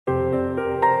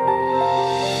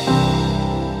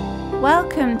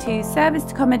Welcome to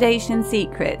Serviced Accommodation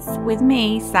Secrets with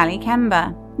me, Sally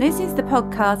Kember. This is the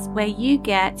podcast where you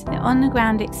get the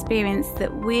on-the-ground experience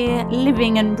that we're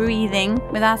living and breathing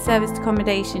with our serviced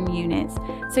accommodation units.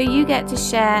 So you get to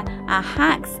share our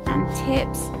hacks and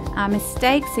tips, our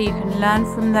mistakes, so you can learn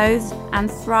from those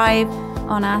and thrive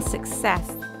on our success.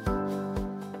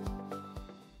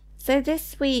 So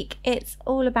this week it's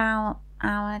all about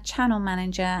our channel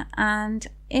manager, and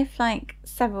if, like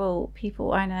several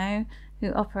people I know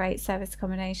who operate service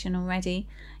accommodation already,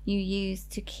 you use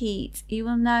Tokeet, you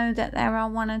will know that there are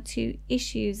one or two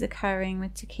issues occurring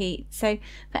with Tokeet. So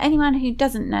for anyone who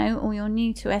doesn't know, or you're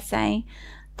new to SA,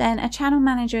 then a channel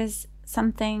manager is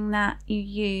something that you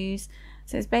use.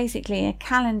 So it's basically a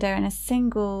calendar in a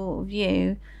single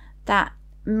view that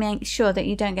makes sure that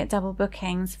you don't get double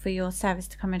bookings for your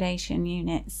serviced accommodation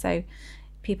units. So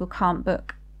people can't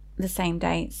book the same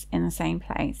dates in the same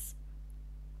place.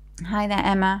 Hi there,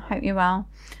 Emma. Hope you're well.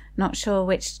 Not sure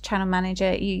which channel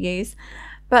manager you use,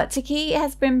 but Tokeet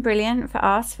has been brilliant for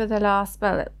us for the last,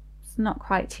 well, it's not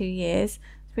quite 2 years.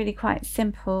 It's really quite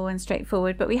simple and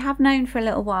straightforward, but we have known for a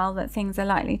little while that things are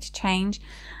likely to change,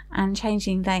 and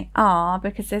changing they are,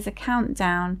 because there's a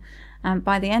countdown.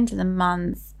 By the end of the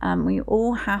month, we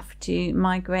all have to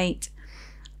migrate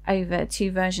over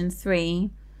to version 3.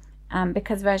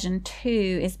 Because version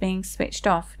 2 is being switched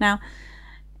off. Now,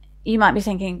 you might be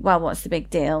thinking, well, what's the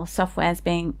big deal? Software's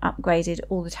being upgraded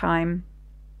all the time.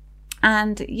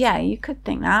 And yeah, you could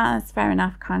think that. That's fair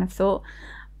enough kind of thought.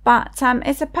 But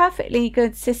it's a perfectly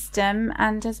good system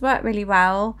and has worked really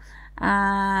well.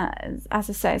 As I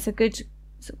say, it's a good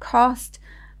cost.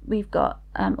 We've got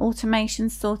automation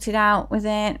sorted out with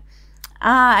it.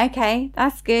 Okay,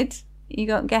 that's good. You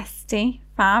got Guesty,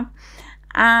 fab.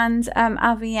 And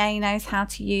our VA knows how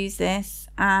to use this,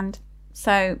 and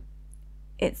so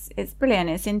it's brilliant.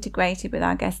 It's integrated with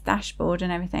our guest dashboard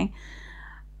and everything.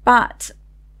 But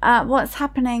what's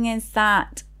happening is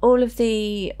that all of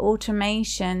the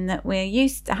automation that we're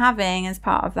used to having as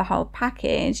part of the whole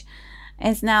package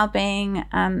is now being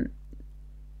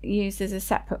used as a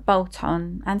separate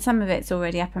bolt-on, and some of it's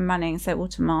already up and running. So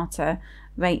Automata,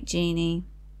 Rate Genie,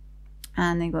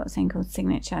 and they've got a thing called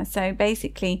Signature. So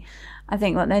basically, I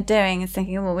think what they're doing is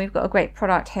thinking, well, we've got a great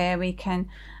product here. We can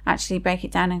actually break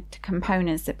it down into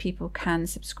components that people can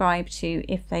subscribe to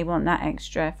if they want that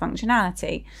extra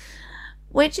functionality,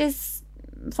 which is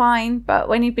fine. But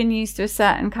when you've been used to a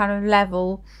certain kind of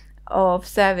level of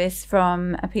service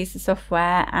from a piece of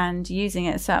software and using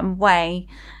it a certain way,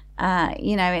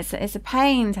 it's a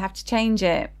pain to have to change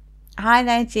it. Hi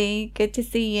there, G. Good to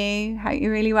see you. Hope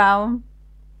you're really well.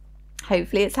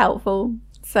 Hopefully it's helpful.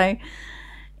 So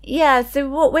yeah, so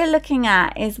what we're looking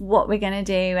at is what we're going to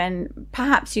do, and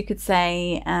perhaps you could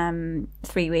say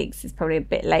 3 weeks is probably a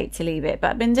bit late to leave it, but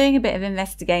I've been doing a bit of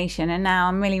investigation, and now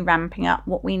I'm really ramping up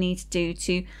what we need to do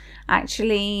to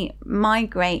actually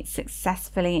migrate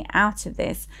successfully out of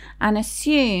this, and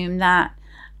assume that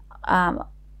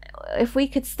if we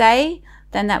could stay,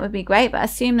 then that would be great, but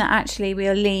assume that actually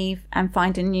we'll leave and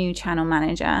find a new channel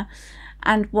manager.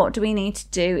 And what do we need to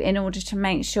do in order to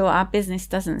make sure our business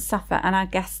doesn't suffer and our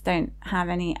guests don't have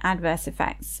any adverse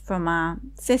effects from our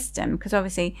system? Because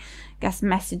obviously guest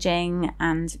messaging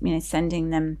and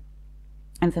sending them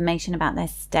information about their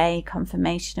stay,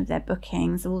 confirmation of their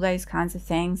bookings, all those kinds of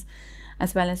things,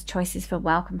 as well as choices for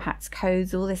welcome packs,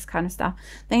 codes, all this kind of stuff,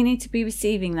 they need to be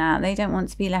receiving that. They don't want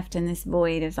to be left in this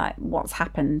void of like, what's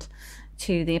happened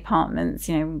to the apartments,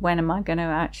 when am I going to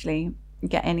actually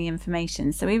get any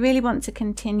information? So we really want to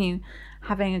continue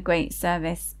having a great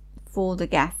service for the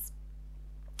guests.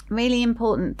 Really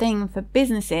important thing for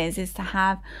businesses is to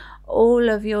have all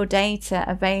of your data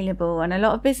available, and a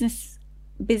lot of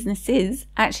businesses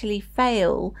actually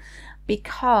fail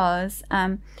because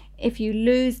if you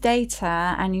lose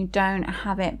data and you don't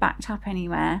have it backed up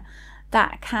anywhere,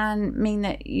 that can mean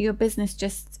that your business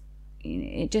just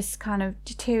kind of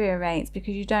deteriorates,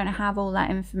 because you don't have all that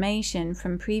information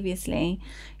from previously.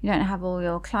 You don't have all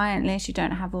your client list, you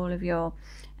don't have all of your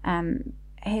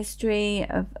history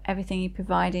of everything you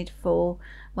provided for,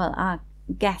 well, our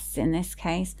guests in this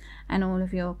case, and all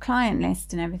of your client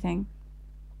list and everything,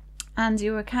 and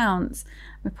your accounts,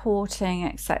 reporting,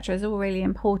 etc. is all really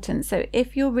important. So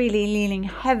if you're really leaning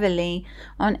heavily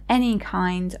on any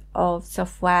kind of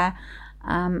software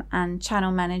and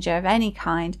channel manager of any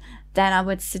kind, then I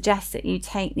would suggest that you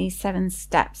take these 7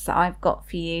 steps that I've got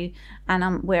for you,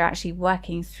 and we're actually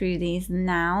working through these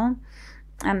now.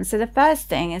 So the first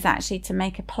thing is actually to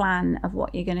make a plan of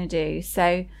what you're going to do.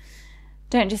 So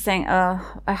don't just think,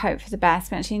 oh, I hope for the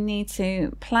best. We actually need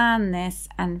to plan this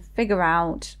and figure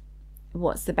out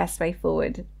what's the best way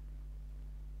forward.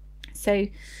 So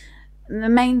the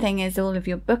main thing is all of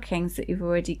your bookings that you've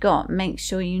already got, make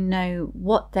sure you know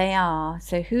what they are,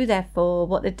 so who they're for,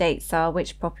 what the dates are,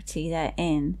 which property they're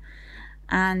in.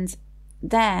 And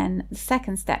then the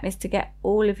second step is to get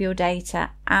all of your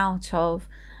data out of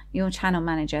your channel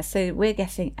manager. So we're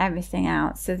getting everything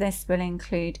out. So this will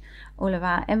include all of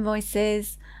our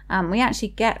invoices. We actually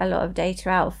get a lot of data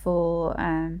out for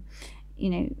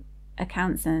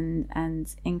accounts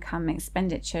and income,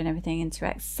 expenditure and everything into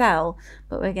Excel,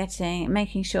 but we're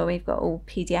making sure we've got all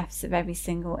PDFs of every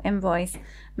single invoice,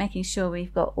 making sure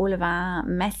we've got all of our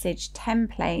message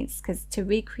templates, because to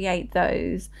recreate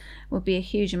those will be a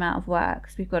huge amount of work,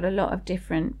 because we've got a lot of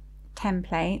different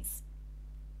templates.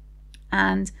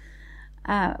 And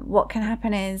what can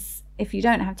happen is, if you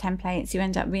don't have templates, you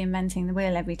end up reinventing the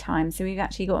wheel every time. So we've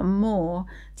actually got more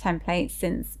templates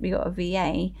since we got a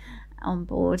VA on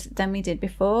board than we did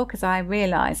before, because I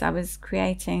realized I was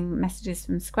creating messages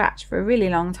from scratch for a really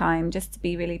long time just to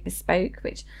be really bespoke,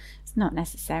 which is not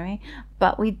necessary.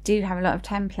 But we do have a lot of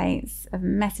templates of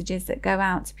messages that go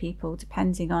out to people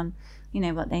depending on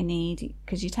what they need,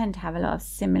 because you tend to have a lot of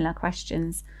similar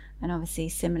questions and obviously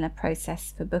similar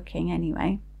process for booking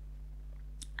anyway.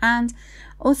 And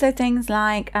also things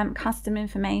like custom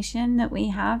information that we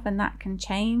have, and that can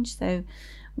change. So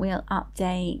we'll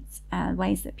update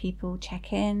ways that people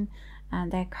check in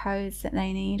and their codes that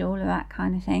they need, all of that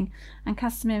kind of thing. And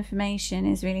custom information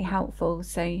is really helpful.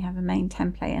 So you have a main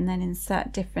template and then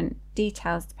insert different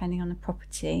details depending on the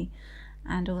property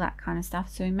and all that kind of stuff.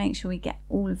 So we make sure we get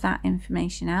all of that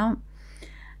information out.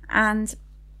 And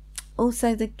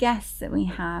also the guests that we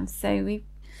have. So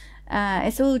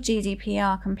it's all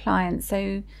GDPR compliant.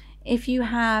 So if you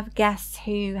have guests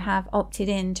who have opted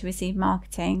in to receive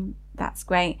marketing, that's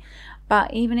great.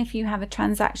 But even if you have a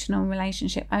transactional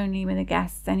relationship only with a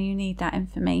guest, then you need that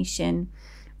information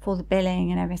for the billing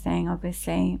and everything,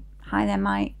 obviously. Hi there,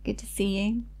 Mike. Good to see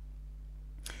you.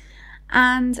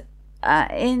 And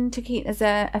in Tokeet, there's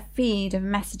a feed of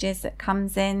messages that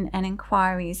comes in and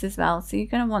inquiries as well. So you're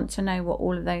going to want to know what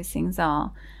all of those things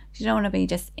are. You don't want to be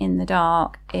just in the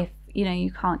dark if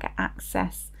you can't get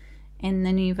access in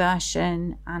the new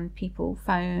version and people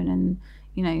phone and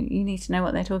you need to know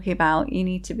what they're talking about. You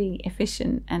need to be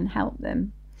efficient and help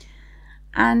them.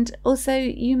 And also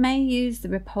you may use the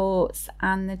reports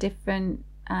and the different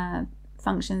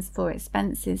functions for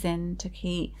expenses in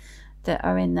Tokeet that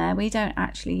are in there. We don't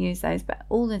actually use those, but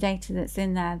all the data that's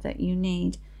in there that you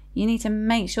need to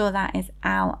make sure that is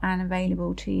out and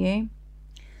available to you.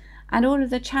 And all of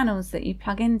the channels that you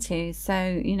plug into.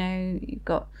 So, you've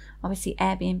got obviously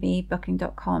Airbnb,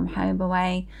 Booking.com,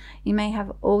 HomeAway. You may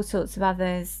have all sorts of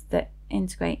others that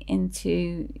integrate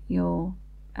into your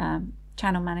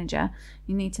channel manager.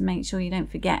 You need to make sure you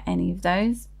don't forget any of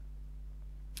those.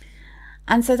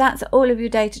 And so that's all of your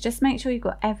data. Just make sure you've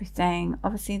got everything.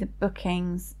 Obviously the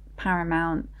bookings,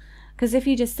 paramount. Because if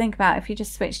you just think about it, if you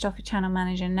just switched off a channel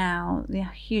manager now, the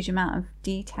huge amount of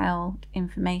detailed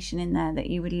information in there that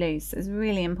you would lose. So it's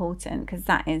really important, because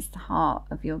that is the heart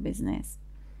of your business.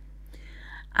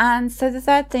 And so the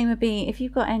third thing would be if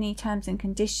you've got any terms and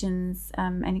conditions,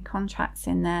 any contracts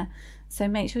in there. So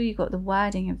make sure you've got the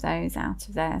wording of those out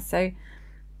of there. So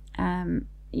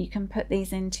you can put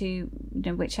these into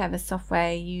whichever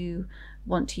software you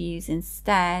want to use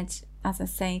instead. As I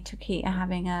say, Tokeet are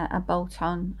having a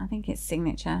bolt-on, I think it's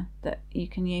Signature, that you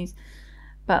can use.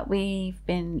 But we've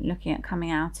been looking at coming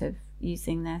out of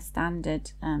using their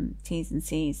standard T's and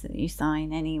C's that you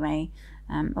sign anyway,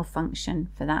 or function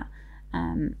for that.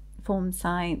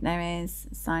 Formsite, there is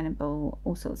Signable,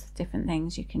 all sorts of different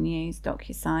things you can use,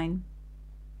 DocuSign.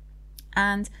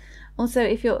 And also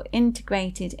if you're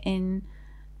integrated in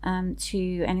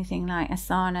to anything like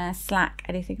Asana, Slack,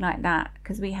 anything like that,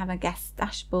 because we have a guest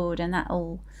dashboard and that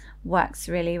all works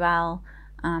really well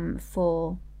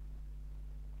for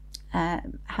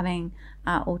having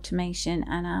our automation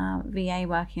and our VA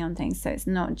working on things. So it's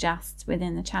not just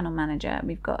within the channel manager.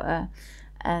 We've got a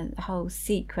whole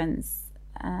sequence,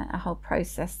 a whole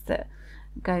process that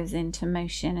goes into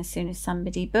motion as soon as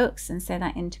somebody books, and so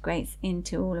that integrates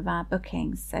into all of our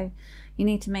bookings. So you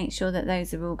need to make sure that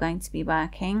those are all going to be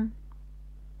working.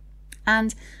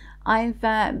 And I've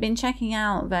been checking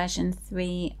out version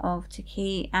 3 of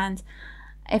Tokeet, and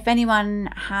if anyone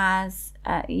has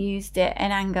used it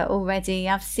in anger already,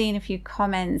 I've seen a few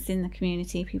comments in the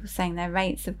community, people saying their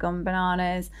rates have gone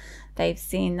bananas. They've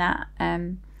seen that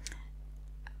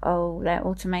their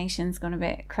automation's gone a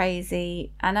bit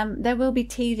crazy, and there will be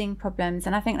teething problems.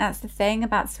 And I think that's the thing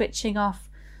about switching off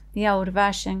the old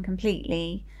version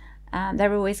completely.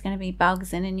 There are always going to be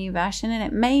bugs in a new version, and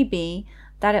it may be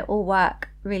that it will work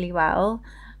really well,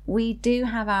 we do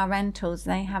have our rentals.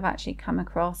 They have actually come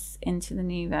across into the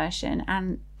new version,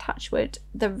 and touch wood,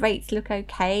 the rates look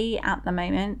okay at the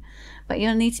moment, but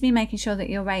you'll need to be making sure that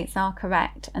your rates are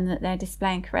correct and that they're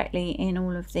displaying correctly in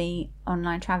all of the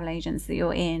online travel agents that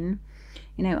you're in.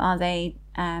 You know, are they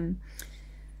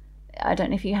I don't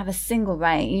know if you have a single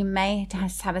rate. You may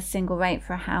have a single rate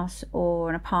for a house or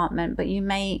an apartment, but you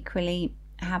may equally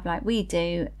have, like we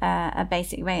do, a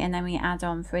basic rate, and then we add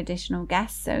on for additional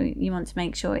guests. So you want to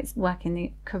make sure it's working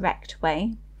the correct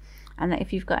way, and that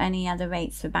if you've got any other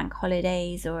rates for bank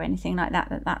holidays or anything like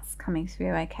that, that's coming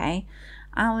through okay.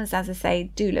 Ours, as I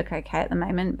say, do look okay at the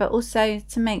moment, but also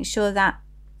to make sure that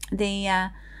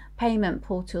the payment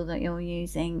portal that you're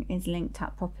using is linked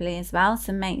up properly as well.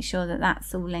 So make sure that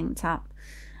that's all linked up.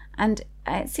 And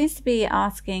it seems to be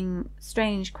asking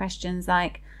strange questions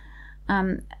like,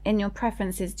 in your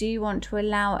preferences, do you want to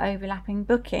allow overlapping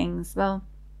bookings? Well,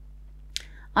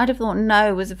 I'd have thought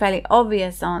no was a fairly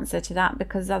obvious answer to that,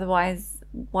 because otherwise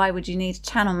why would you need a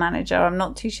channel manager? I'm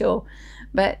not too sure,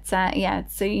 but yeah,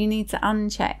 so you need to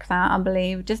uncheck that, I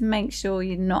believe. Just make sure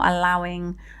you're not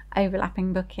allowing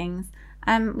overlapping bookings.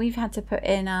 We've had to put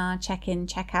in our check-in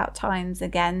check-out times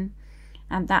again,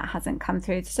 and that hasn't come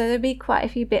through, so there'll be quite a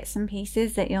few bits and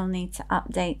pieces that you'll need to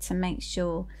update to make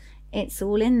sure it's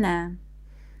all in there.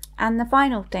 And the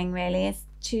final thing really is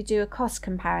to do a cost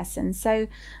comparison. So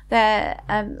there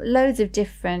are loads of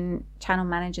different channel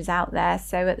managers out there.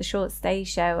 So at the Short Stay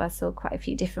Show I saw quite a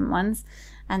few different ones,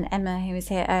 and Emma, who was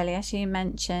here earlier, she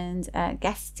mentioned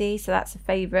Guesty, so that's a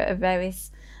favourite of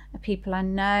various people I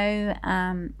know,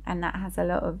 and that has a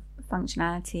lot of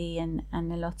functionality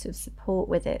and a lot of support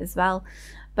with it as well.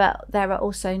 But there are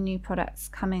also new products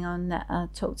coming on that are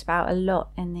talked about a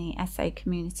lot in the SA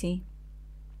community,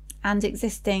 and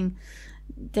existing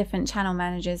different channel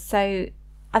managers. So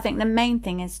I think the main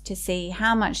thing is to see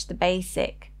how much the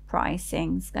basic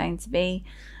pricing is going to be,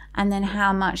 and then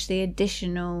how much the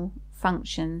additional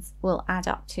functions will add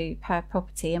up to per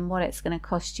property, and what it's going to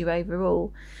cost you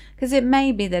overall. Because it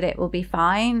may be that it will be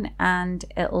fine and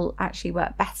it'll actually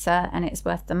work better and it's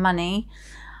worth the money,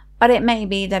 but it may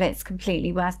be that it's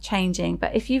completely worth changing.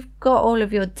 But if you've got all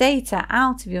of your data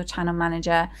out of your channel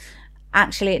manager,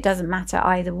 actually it doesn't matter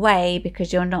either way,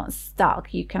 because you're not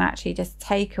stuck. You can actually just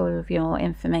take all of your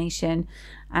information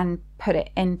and put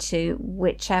it into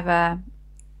whichever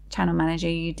channel manager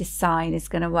you decide is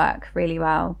going to work really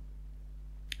well.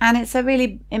 And it's a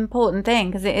really important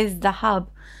thing, because it is the hub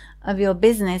of your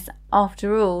business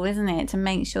after all, isn't it? To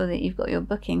make sure that you've got your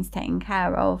bookings taken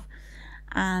care of,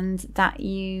 and that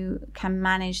you can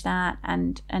manage that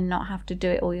and not have to do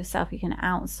it all yourself. You can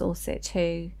outsource it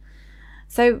too.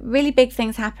 So really big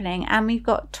things happening, and we've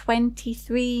got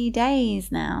 23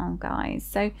 days now, guys.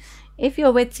 So if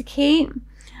you're with Takit,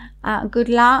 good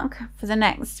luck for the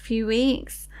next few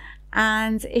weeks.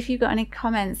 And if you've got any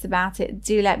comments about it,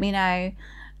 do let me know.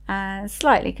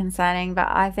 Slightly concerning, but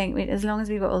I think as long as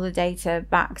we've got all the data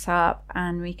backed up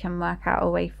and we can work out a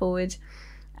way forward,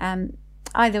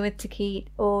 either with Takit,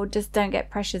 or just don't get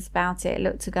precious about it,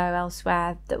 look to go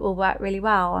elsewhere, that will work really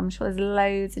well. I'm sure there's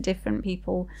loads of different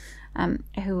people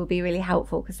who will be really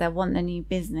helpful, because they'll want the new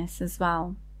business as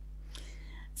well.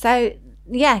 So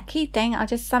yeah, key thing, I'll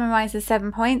just summarize the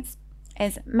 7 points,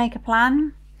 is make a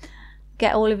plan,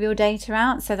 get all of your data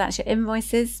out. So that's your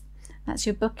invoices, that's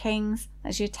your bookings,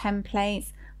 that's your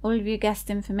templates, all of your guest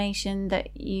information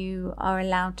that you are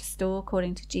allowed to store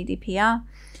according to GDPR.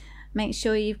 Make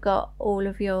sure you've got all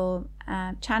of your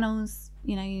channels,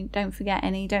 you know, you don't forget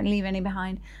any, don't leave any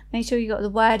behind. Make sure you've got the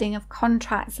wording of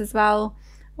contracts as well,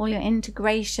 all your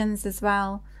integrations as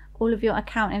well, all of your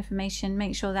account information.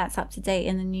 Make sure that's up to date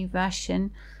in the new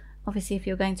version. Obviously, if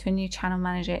you're going to a new channel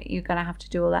manager, you're going to have to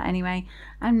do all that anyway.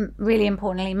 And really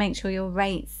importantly, make sure your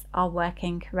rates are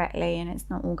working correctly and it's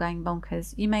not all going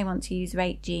bonkers. You may want to use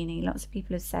Rate Genie. Lots of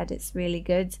people have said it's really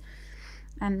good,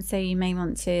 and so you may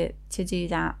want to do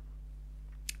that.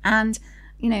 And,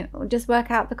 you know, just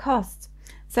work out the cost.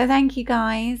 So thank you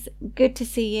guys. Good to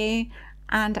see you,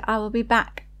 and I will be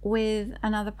back with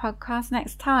another podcast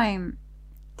next time.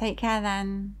 Take care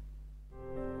then.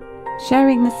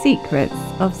 Sharing the secrets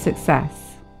of success.